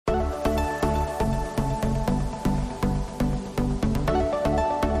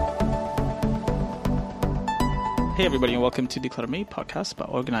Hey everybody, and welcome to Declutter Me podcast about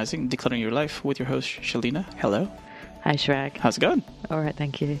organizing, decluttering your life with your host Shalina. Hello. Hi Shrag. How's it going? All right,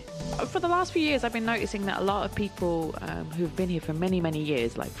 thank you. For the last few years, I've been noticing that a lot of people who've been here for many, many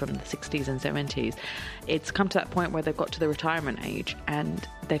years, like from the 60s and 70s, it's come to that point where they've got to the retirement age and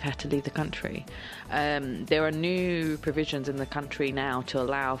they've had to leave the country. There are new provisions in the country now to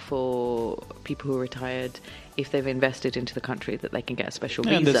allow for people who are retired, if they've invested into the country, that they can get a special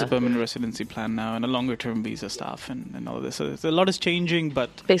visa. And there's a permanent residency plan now and a longer-term visa stuff and all of this. So a lot is changing, but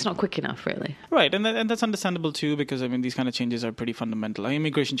it's not quick enough, really. Right, and that's understandable too, because I mean these kind of changes are pretty fundamental.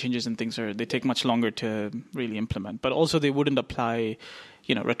 Immigration changes and things they take much longer to really implement, but also they wouldn't apply,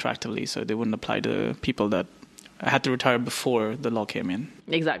 retroactively. So they wouldn't apply to people that had to retire before the law came in.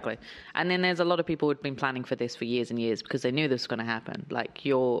 Exactly. And then there's a lot of people who've been planning for this for years and years because they knew this was going to happen, like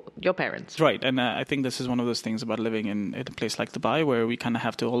your parents. Right. And I think this is one of those things about living in a place like Dubai where we kind of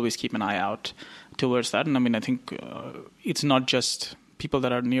have to always keep an eye out towards that. And I mean, I think it's not just people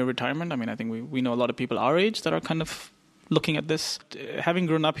that are near retirement. I mean, I think we know a lot of people our age that are kind of looking at this. Having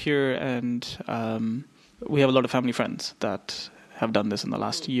grown up here, and we have a lot of family friends that have done this in the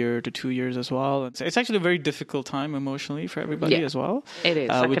last year to 2 years as well. It's actually a very difficult time emotionally for everybody as well. It is,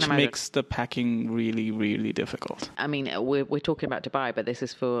 which makes the packing really, really difficult. I mean, we're talking about Dubai, but this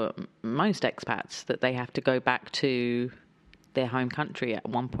is for most expats, that they have to go back to their home country at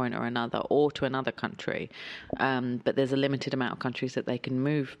one point or another, or to another country. But there's a limited amount of countries that they can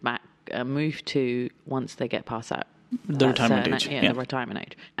move to once they get past that. The retirement age. The retirement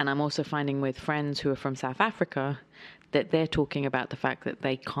age. And I'm also finding with friends who are from South Africa that they're talking about the fact that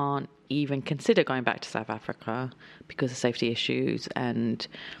they can't even consider going back to South Africa because of safety issues and,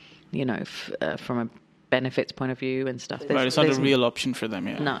 from a benefits point of view and stuff. Right, it's not a real option for them,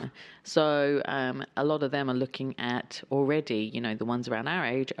 No. So a lot of them are looking at already, the ones around our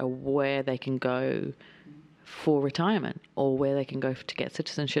age, are where they can go for retirement or where they can go to get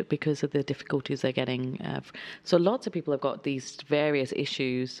citizenship because of the difficulties they're getting. So lots of people have got these various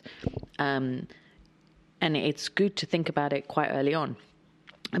issues, and it's good to think about it quite early on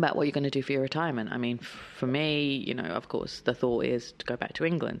about what you're going to do for your retirement. I mean, for me, of course, the thought is to go back to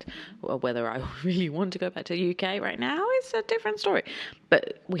England. Whether I really want to go back to the UK right now is a different story.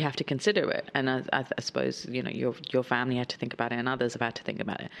 But we have to consider it. And I suppose, your family had to think about it and others have had to think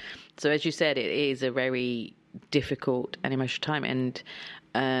about it. So as you said, it is a very difficult and emotional time. And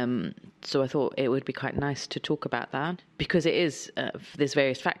so I thought it would be quite nice to talk about that because it is, there's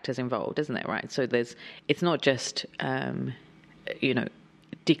various factors involved, isn't it? Right. So it's not just,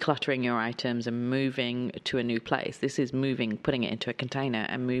 decluttering your items and moving to a new place. This is putting it into a container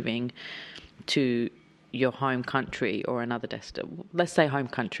and moving to your home country or another destination. Let's say home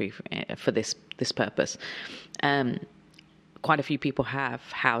country for this purpose. Quite a few people have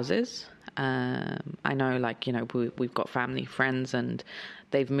houses. I know, we've got family, friends, and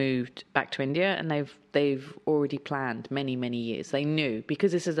they've moved back to India, and they've already planned many, many years. They knew,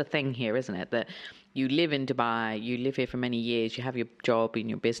 because this is a thing here, isn't it, that you live in Dubai, you live here for many years, you have your job in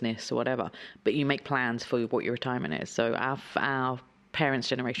your business or whatever, but you make plans for what your retirement is. So our parents'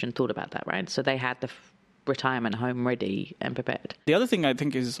 generation thought about that, right? So they had the retirement home ready and prepared. The other thing I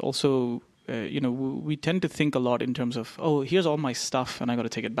think is also, we tend to think a lot in terms of, here's all my stuff and I got to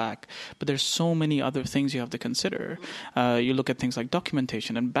take it back. But there's so many other things you have to consider. You look at things like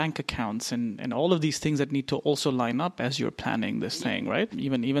documentation and bank accounts and all of these things that need to also line up as you're planning this thing, right?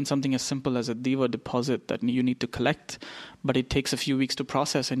 Even something as simple as a DEWA deposit that you need to collect, but it takes a few weeks to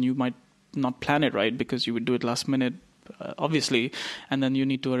process and you might not plan it right because you would do it last minute. Obviously, and then you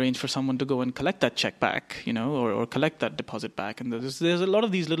need to arrange for someone to go and collect that check back, or collect that deposit back. And there's a lot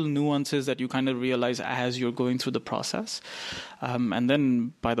of these little nuances that you kind of realize as you're going through the process. And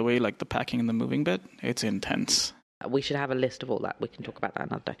then, by the way, like the packing and the moving bit, it's intense. We should have a list of all that. We can talk about that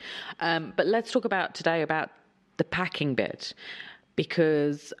another day. But let's talk today about the packing bit.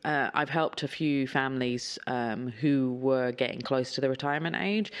 Because I've helped a few families who were getting close to the retirement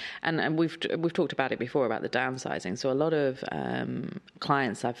age, and we've talked about it before about the downsizing. So a lot of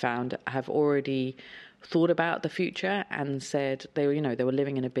clients I've found have already thought about the future and said they were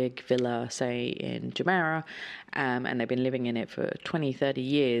living in a big villa, say in Jumeirah, and they've been living in it for 20, 30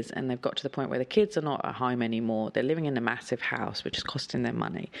 years, and they've got to the point where the kids are not at home anymore. They're living in a massive house, which is costing them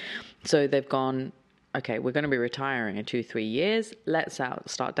money. So they've gone, okay, we're going to be retiring in 2-3 years. Let's start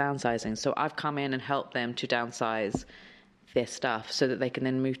downsizing. So I've come in and helped them to downsize their stuff so that they can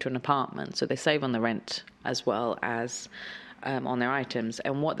then move to an apartment. So they save on the rent as well as on their items.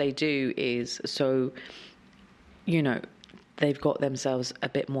 And what they do is, they've got themselves a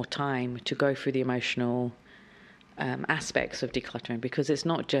bit more time to go through the emotional aspects of decluttering, because it's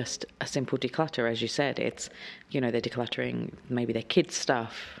not just a simple declutter, as you said. It's, they're decluttering maybe their kids'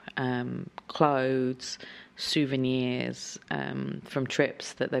 stuff, clothes, souvenirs from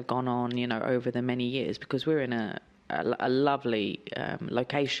trips that they've gone on, over the many years, because we're in a lovely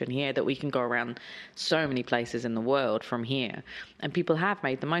location here that we can go around so many places in the world from here, and people have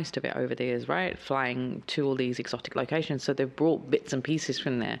made the most of it over the years, right? Flying to all these exotic locations, so they've brought bits and pieces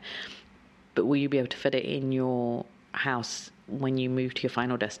from there. But will you be able to fit it in your house when you move to your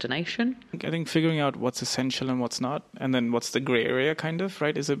final destination? I think figuring out what's essential and what's not, and then what's the gray area, kind of,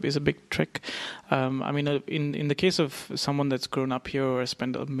 right, is a big trick. In the case of someone that's grown up here or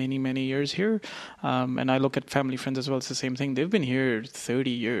spent many years here, and I look at family friends as well, it's the same thing. They've been here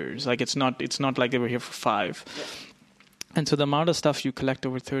 30 years. Like it's not like they were here for 5. Yeah. And so the amount of stuff you collect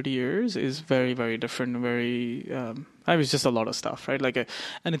over 30 years is very, very different. It's just a lot of stuff, right?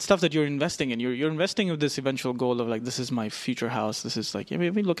 And it's stuff that you're investing in. You're investing with this eventual goal of like, this is my future house. This is like, we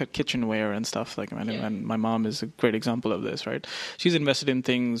look at kitchenware and stuff and my mom is a great example of this, right? She's invested in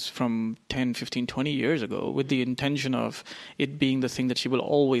things from 10, 15, 20 years ago with the intention of it being the thing that she will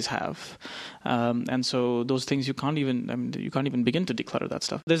always have. And so those things you can't even begin to declutter that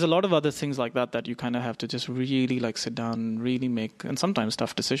stuff. There's a lot of other things like that you kind of have to just really like sit down and really make, and sometimes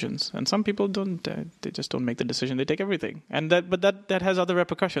tough decisions. And some people don't, they just don't make the decision. They take everything. But that has other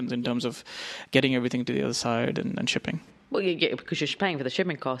repercussions in terms of getting everything to the other side and shipping. Well, because you're paying for the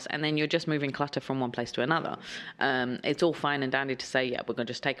shipping costs, and then you're just moving clutter from one place to another. It's all fine and dandy to say, yeah, we're going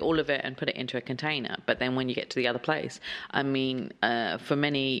to just take all of it and put it into a container. But then when you get to the other place, for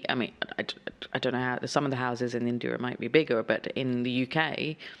many, I don't know how, some of the houses in India might be bigger, but in the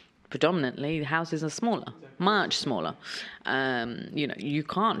UK, predominantly, the houses are smaller, much smaller. You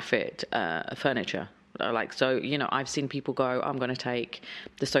can't fit furniture. I've seen people go, I'm going to take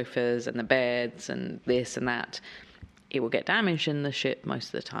the sofas and the beds and this and that. It will get damaged in the ship most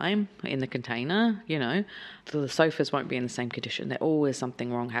of the time, in the container, So the sofas won't be in the same condition. There always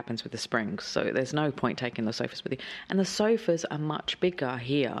something wrong happens with the springs. So there's no point taking the sofas with you. And the sofas are much bigger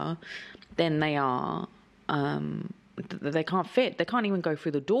here than they are... they can't fit. They can't even go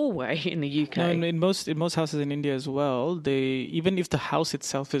through the doorway in the UK. No, in most houses in India as well, even if the house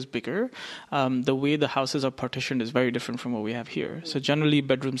itself is bigger, the way the houses are partitioned is very different from what we have here. So generally,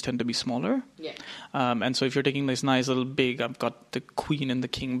 bedrooms tend to be smaller. Yeah. And so if you're taking this nice little big, I've got the queen and the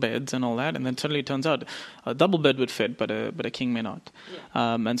king beds and all that, and then suddenly it turns out a double bed would fit, but a king may not.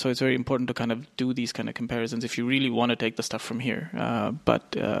 Yeah. And so it's very important to kind of do these kind of comparisons if you really want to take the stuff from here.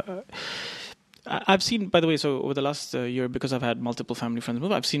 I've seen, by the way, so over the last year, because I've had multiple family friends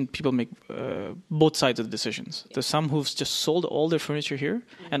move, I've seen people make both sides of the decisions. There's some who've just sold all their furniture here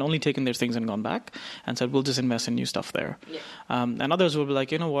and only taken their things and gone back and said, we'll just invest in new stuff there. Yeah. And others will be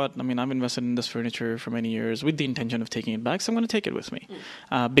like, you know what, I've invested in this furniture for many years with the intention of taking it back, so I'm going to take it with me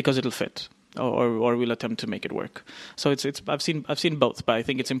because it'll fit. Or we'll attempt to make it work. So I've seen both, but I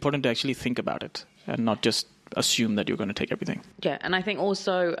think it's important to actually think about it and not just assume that you're going to take everything. Yeah, and I think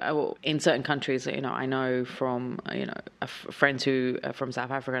also in certain countries, I know from friends who are from South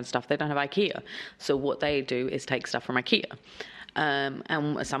Africa and stuff, they don't have IKEA. So what they do is take stuff from IKEA,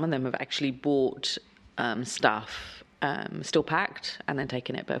 and some of them have actually bought stuff still packed and then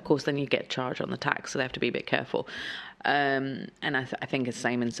taken it. But of course, then you get charged on the tax, so they have to be a bit careful. And I think it's the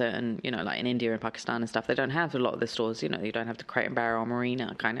same in certain, like in India and Pakistan and stuff. They don't have a lot of the stores, you don't have the Crate and Barrel or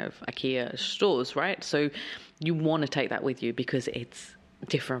Marina kind of IKEA stores, right? So you want to take that with you because it's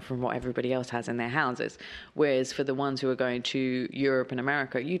different from what everybody else has in their houses. Whereas for the ones who are going to Europe and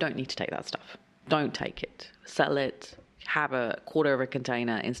America, you don't need to take that stuff. Don't take it. Sell it. Have a quarter of a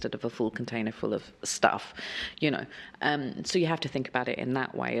container instead of a full container full of stuff, So you have to think about it in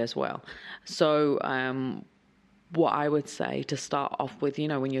that way as well. So what I would say to start off with,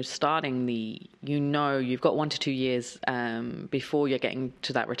 when you're starting you've got 1 to 2 years before you're getting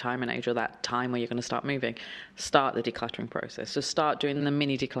to that retirement age or that time where you're going to start moving, start the decluttering process. So start doing the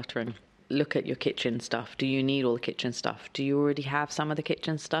mini decluttering. Look at your kitchen stuff. Do you need all the kitchen stuff? Do you already have some of the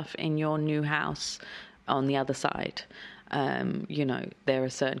kitchen stuff in your new house on the other side? There are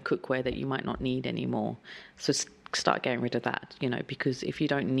certain cookware that you might not need anymore. So start getting rid of that, because if you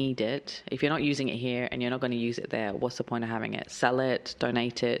don't need it, if you're not using it here and you're not going to use it there, what's the point of having it? Sell it,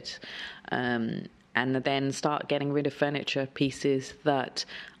 donate it, and then start getting rid of furniture pieces that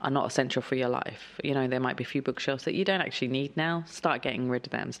are not essential for your life. There might be a few bookshelves that you don't actually need now. Start getting rid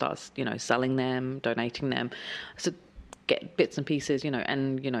of them. Start, selling them, donating them. So get bits and pieces,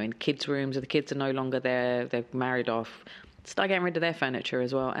 and, in kids' rooms, if the kids are no longer there, they're married off, start getting rid of their furniture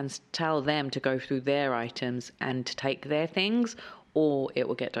as well and tell them to go through their items and to take their things or it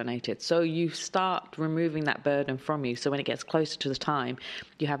will get donated. So you start removing that burden from you. So when it gets closer to the time,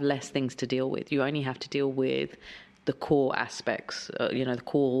 you have less things to deal with. You only have to deal with the core aspects, the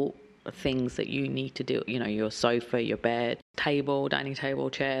core things that you need to do, your sofa, your bed, table, dining table,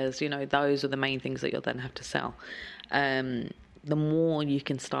 chairs, those are the main things that you'll then have to sell. The more you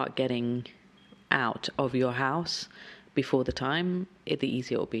can start getting out of your house before the time, the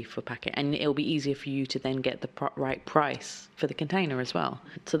easier it'll be for packing. And it'll be easier for you to then get the right price for the container as well.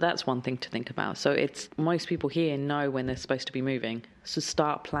 So that's one thing to think about. So most people here know when they're supposed to be moving. So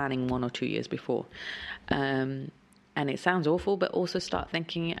start planning 1 or 2 years before. And it sounds awful, but also start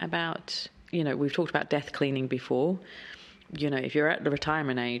thinking about, we've talked about death cleaning before. If you're at the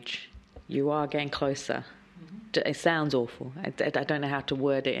retirement age, you are getting closer. It sounds awful. I don't know how to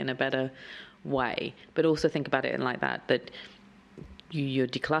word it in a better way, but also think about it in like that you're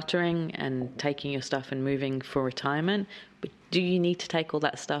decluttering and taking your stuff and moving for retirement, but do you need to take all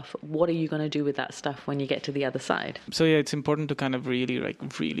that stuff? What are you going to do with that stuff when you get to the other side? So yeah, it's important to kind of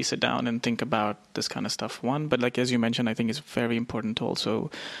really sit down and think about this kind of stuff. One, but like as you mentioned, I think it's very important to also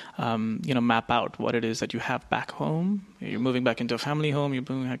map out what it is that you have back home. You're moving back into a family home, you're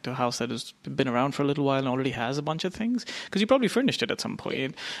moving back to a house that has been around for a little while and already has a bunch of things, because you probably furnished it at some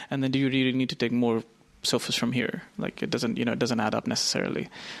point. And then do you really need to take more sofas from here? Like it doesn't add up necessarily.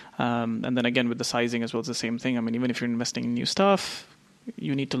 And then again with the sizing as well, it's the same thing. I mean, even if you're investing in new stuff,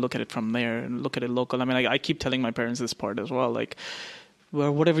 you need to look at it from there and look at it local. I mean, I keep telling my parents this part as well, like,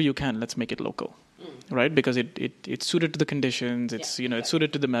 well, whatever you can, let's make it local, right? Because it's suited to the conditions. It's it's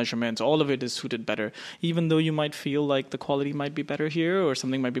suited to the measurements. All of it is suited better. Even though you might feel like the quality might be better here or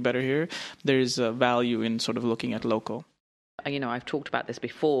something might be better here, there's a value in sort of looking at local. I've talked about this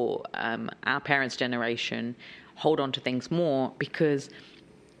before. Our parents' generation hold on to things more because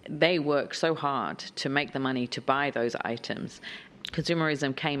they worked so hard to make the money to buy those items.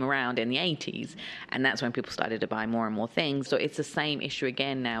 Consumerism came around in the 80s, and that's when people started to buy more and more things. So it's the same issue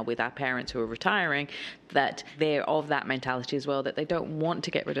again now with our parents who are retiring, that they're of that mentality as well, that they don't want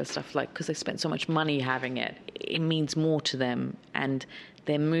to get rid of stuff because they spent so much money having it. It means more to them, and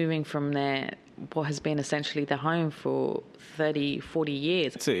they're moving from what has been essentially their home for 30, 40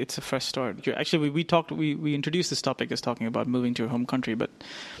 years. It's a fresh start. Actually, we introduced this topic as talking about moving to your home country, but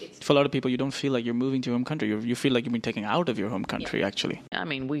for a lot of people, you don't feel like you're moving to your home country. You feel like you've been taken out of your home country, actually. I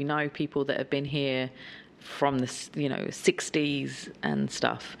mean, we know people that have been here from the 60s and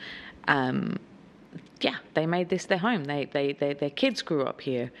stuff. They made this their home. Their kids grew up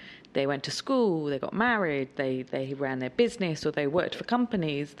here. They went to school, they got married, they ran their business, or they worked for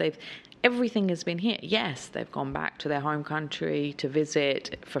companies. Everything has been here. Yes, they've gone back to their home country to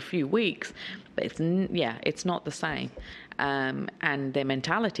visit for a few weeks, but it's not the same. And their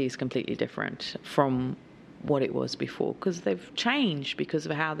mentality is completely different from what it was before, because they've changed because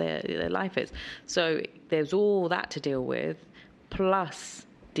of how their life is. So there's all that to deal with, plus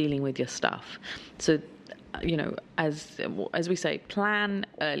dealing with your stuff. So as we say, plan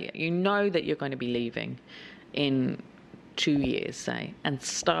earlier. You know that you're going to be leaving in 2 years, say, and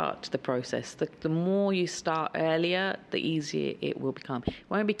start the process. The more you start earlier, the easier it will become. It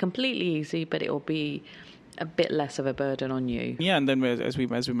won't be completely easy, but it will be a bit less of a burden on you. Yeah, and then as we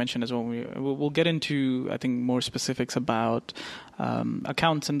mentioned as well, we'll get into, I think, more specifics about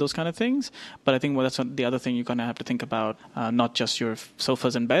accounts and those kind of things. But I think that's the other thing you're going to have to think about, not just your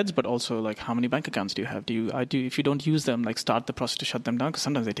sofas and beds, but also like how many bank accounts do you have? If you don't use them, like start the process to shut them down, because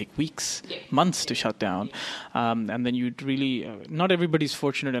sometimes they take weeks, months to shut down. And then you'd really, not everybody's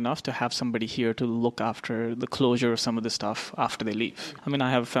fortunate enough to have somebody here to look after the closure of some of the stuff after they leave. I mean,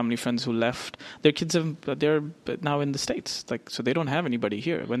 I have family friends who left. Their kids they're now in the States, so they don't have anybody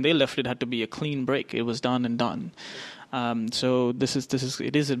here. When they left, it had to be a clean break. It was done and done. So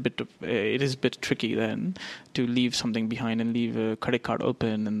it is a bit tricky then to leave something behind and leave a credit card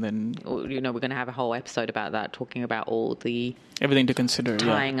open, and then we're going to have a whole episode about that, talking about all the everything to consider,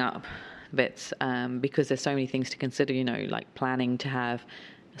 tying up bits, because there's so many things to consider. Like planning to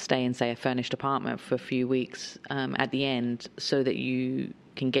stay in, say, a furnished apartment for a few weeks at the end, so that you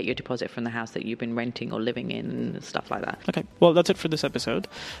can get your deposit from the house that you've been renting or living in and stuff like that. Okay, well, that's it for this episode.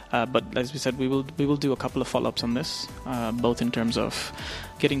 But as we said, we will do a couple of follow-ups on this, both in terms of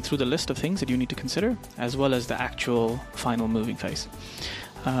getting through the list of things that you need to consider, as well as the actual final moving phase.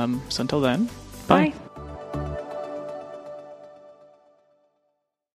 So until then, bye.